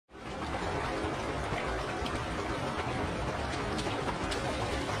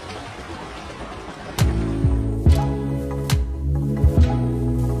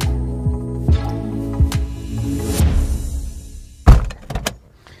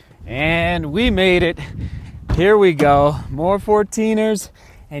And we made it. Here we go, more 14ers.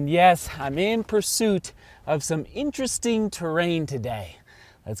 And yes, I'm in pursuit of some interesting terrain today.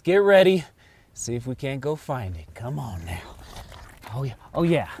 Let's get ready, see if we can't go find it. Come on now. Oh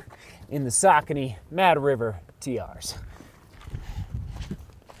yeah, in the Saucony Mad River TRs.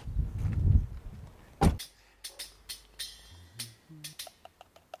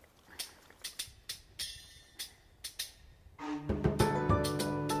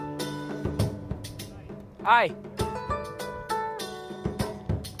 Hi.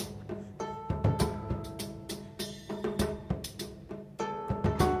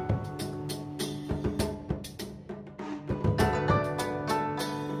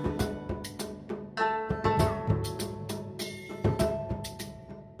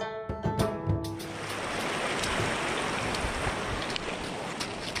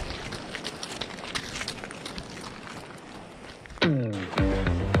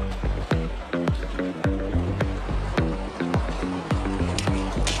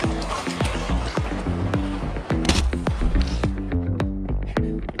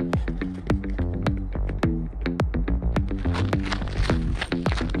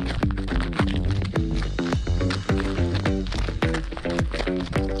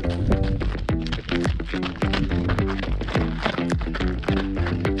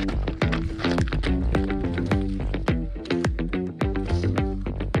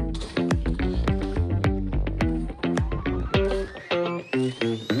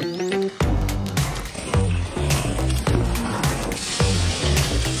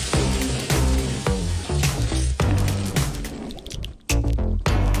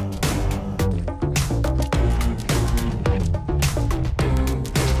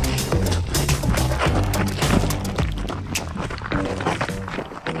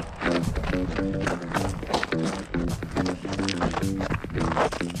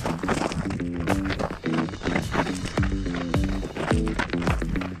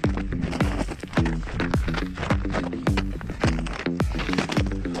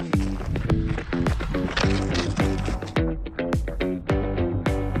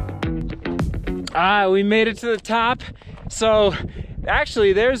 We made it to the top. So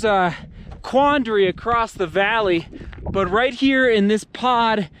actually there's a quandary across the valley, but right here in this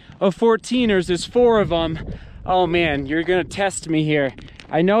pod of 14ers, there's 4 of them. Oh man, you're gonna test me here.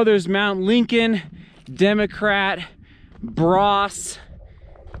 I know there's Mount Lincoln, Democrat, Bross,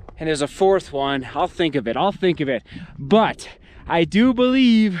 and there's a 4th one. I'll think of it. But I do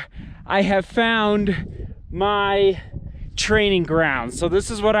believe I have found my training ground. So this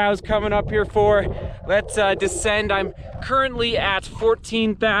is what I was coming up here for. Let's descend. I'm currently at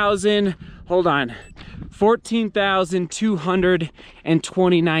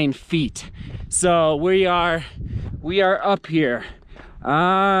 14,229 feet. So we are up here.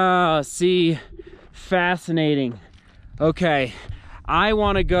 Ah, see, fascinating. Okay, I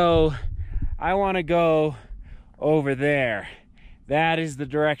want to go over there. That is the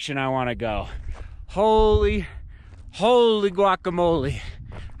direction I want to go. Holy guacamole.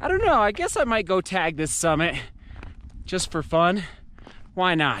 I don't know, I guess I might go tag this summit just for fun.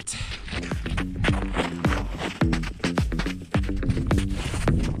 Why not?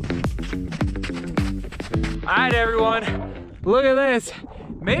 All right, everyone, look at this.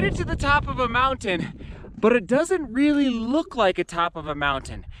 Made it to the top of a mountain, but it doesn't really look like a top of a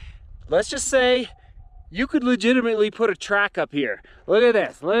mountain. Let's just say you could legitimately put a track up here. Look at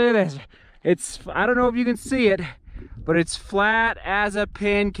this, It's, I don't know if you can see it, but it's flat as a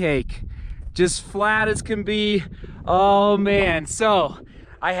pancake. Just flat as can be. Oh man, so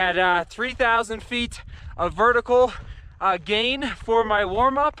I had 3,000 feet of vertical gain for my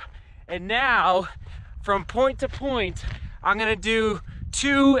warm-up, and now from point to point, I'm gonna do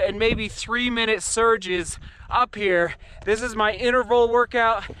 2 and maybe 3 minute surges up here. This is my interval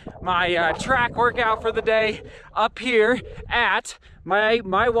workout, my track workout for the day, up here at,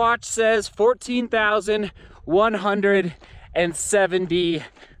 my watch says 14,170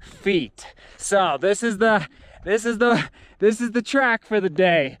 feet. So this is the track for the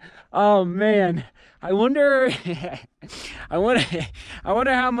day. Oh man, I wonder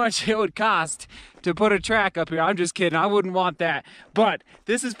how much it would cost to put a track up here. I'm just kidding, I wouldn't want that. But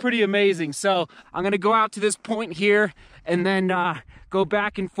this is pretty amazing. So I'm gonna go out to this point here and then go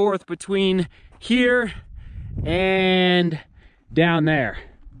back and forth between here and down there.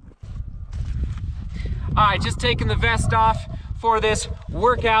 All right, just taking the vest off for this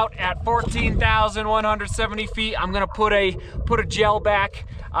workout at 14,170 feet. I'm gonna put a gel back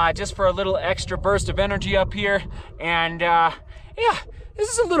just for a little extra burst of energy up here. And yeah, this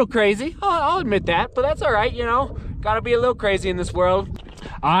is a little crazy. I'll admit that, but that's all right, you know. Gotta be a little crazy in this world.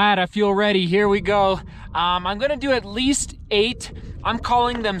 All right, I feel ready. Here we go. I'm gonna do at least 8. I'm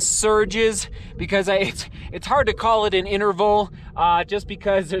calling them surges because it's hard to call it an interval just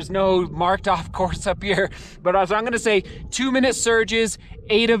because there's no marked off course up here. But so I'm gonna say 2-minute surges,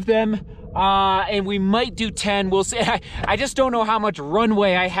 8 of them, and we might do 10. We'll see. I just don't know how much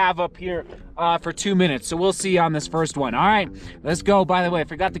runway I have up here for 2 minutes. So we'll see on this first one. All right, let's go. By the way, I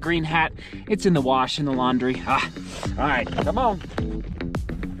forgot the green hat. It's in the wash, in the laundry. All right, come on.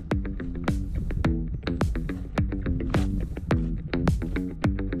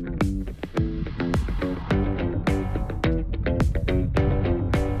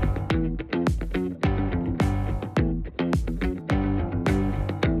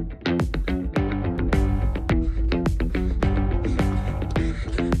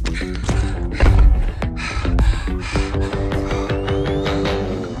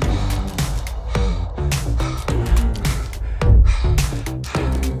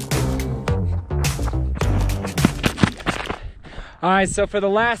 All right, so for the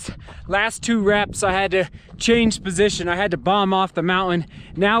last 2 reps, I had to change position. I had to bomb off the mountain.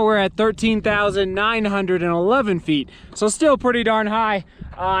 Now we're at 13,911 feet, so still pretty darn high.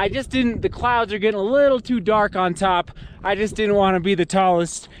 I just didn't, the clouds are getting a little too dark on top. I just didn't want to be the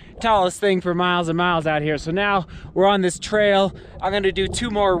tallest thing for miles and miles out here. So now we're on this trail. I'm gonna do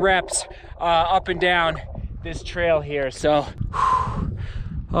 2 more reps up and down this trail here. So,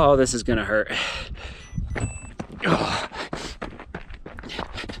 oh, this is gonna hurt. Oh.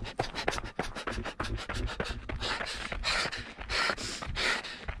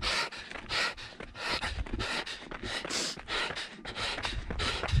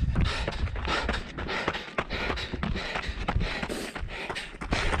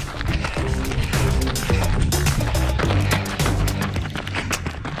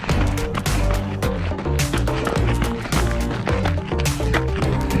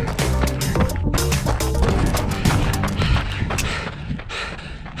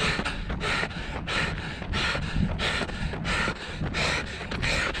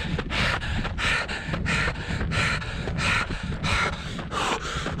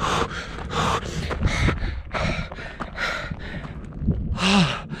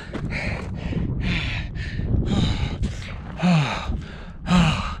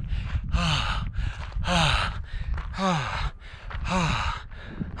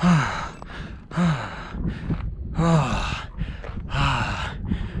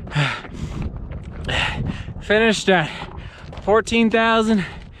 Finished at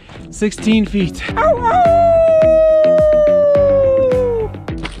 14,016 feet. Ow, ow!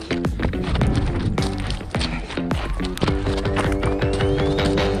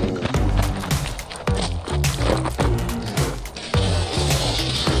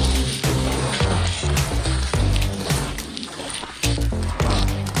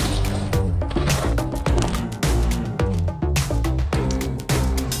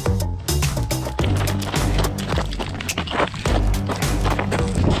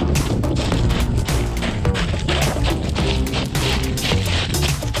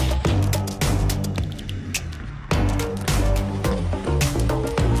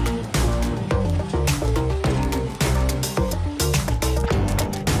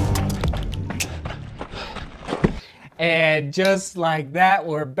 And just like that,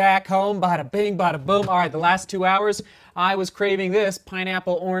 we're back home. Bada bing, bada boom. All right, the last 2 hours, I was craving this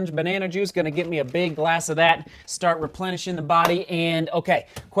pineapple, orange, banana juice. Gonna get me a big glass of that, start replenishing the body. And okay,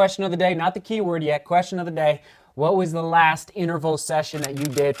 question of the day, not the keyword yet, question of the day. What was the last interval session that you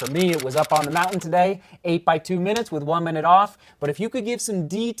did? For me, it was up on the mountain today, 8 by 2 minutes with 1 minute off. But if you could give some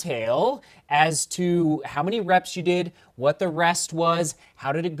detail as to how many reps you did, what the rest was,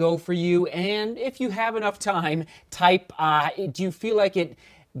 how did it go for you, and if you have enough time, type, do you feel like it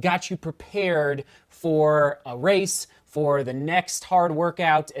got you prepared for a race, for the next hard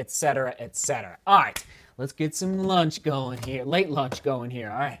workout, etc., etc. All right, let's get some lunch going here, late lunch going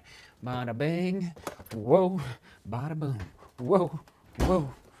here. All right. Bada bing, whoa, bada boom, whoa,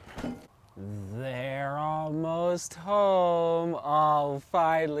 whoa. They're almost home. Oh,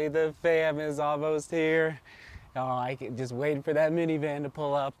 finally, the fam is almost here. Oh, I can just waiting for that minivan to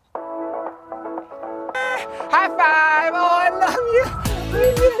pull up. High five! Oh, I love you!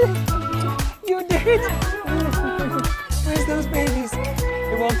 You did it! Where's those babies?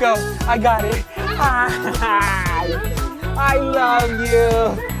 It won't go. I got it. I love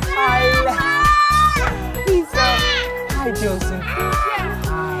you. Pizza. Hi, Joseph.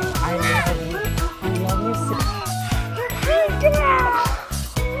 Hi, I love you. I love you, Seth.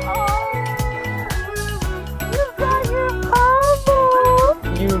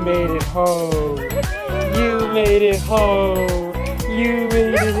 You made it home. You made it home. You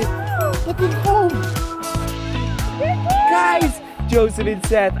made it Joseph and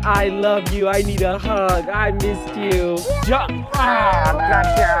Seth, I love you. I need a hug. I missed you. Jump. Ah,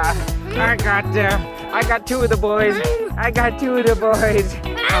 gotcha. I gotcha. I got two of the boys. I got two of the boys.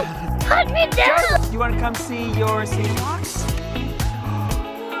 Hug me down. You want to come see your city walks?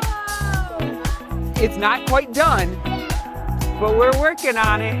 It's not quite done, but we're working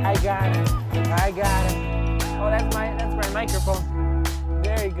on it. I got it. I got it. Oh, that's my microphone.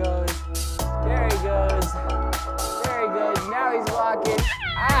 There he goes. There he goes. There he goes. Now he's walking.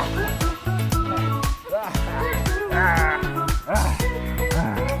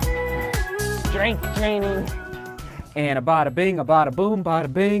 Strength training. And a bada bing, a bada boom,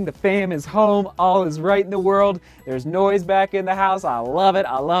 bada bing. The fam is home. All is right in the world. There's noise back in the house. I love it.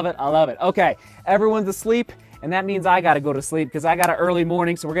 I love it. I love it. Okay, everyone's asleep. And that means I got to go to sleep because I got an early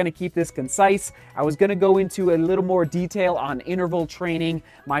morning, so we're going to keep this concise. I was going to go into a little more detail on interval training,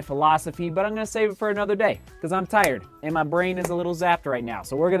 my philosophy, but I'm going to save it for another day because I'm tired and my brain is a little zapped right now.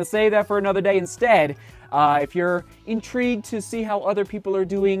 So we're going to save that for another day instead. If you're intrigued to see how other people are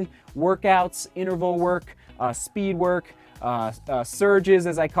doing workouts, interval work, speed work, surges,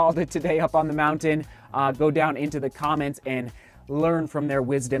 as I called it today up on the mountain, go down into the comments and learn from their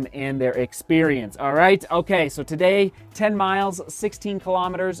wisdom and their experience. All right. Okay. So today, 10 miles, 16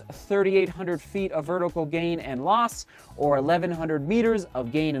 kilometers, 3,800 feet of vertical gain and loss, or 1,100 meters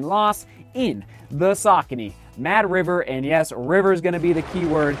of gain and loss in the Saucony Mad River. And yes, river is going to be the key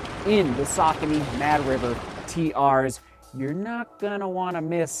word in the Saucony Mad River TRs. You're not going to want to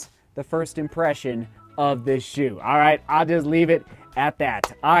miss the first impression of this shoe. All right. I'll just leave it at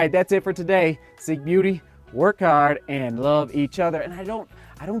that. All right. That's it for today. Seek beauty, work hard, and love each other. And I don't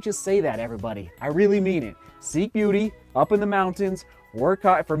just say that, everybody. I really mean it. Seek beauty up in the mountains, work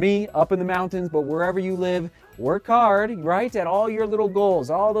hard. For me, up in the mountains, but wherever you live, work hard, right? At all your little goals,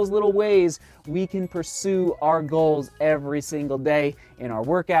 all those little ways we can pursue our goals every single day in our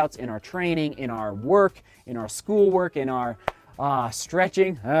workouts, in our training, in our work, in our schoolwork, in our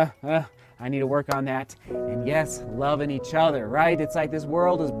stretching. I need to work on that. And yes, loving each other, right? It's like this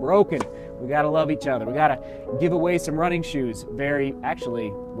world is broken. We gotta love each other. We gotta give away some running shoes.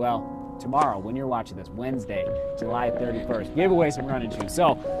 Well, tomorrow when you're watching this, Wednesday, July 31st, give away some running shoes. So,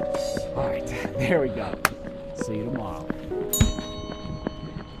 all right, there we go. See you tomorrow.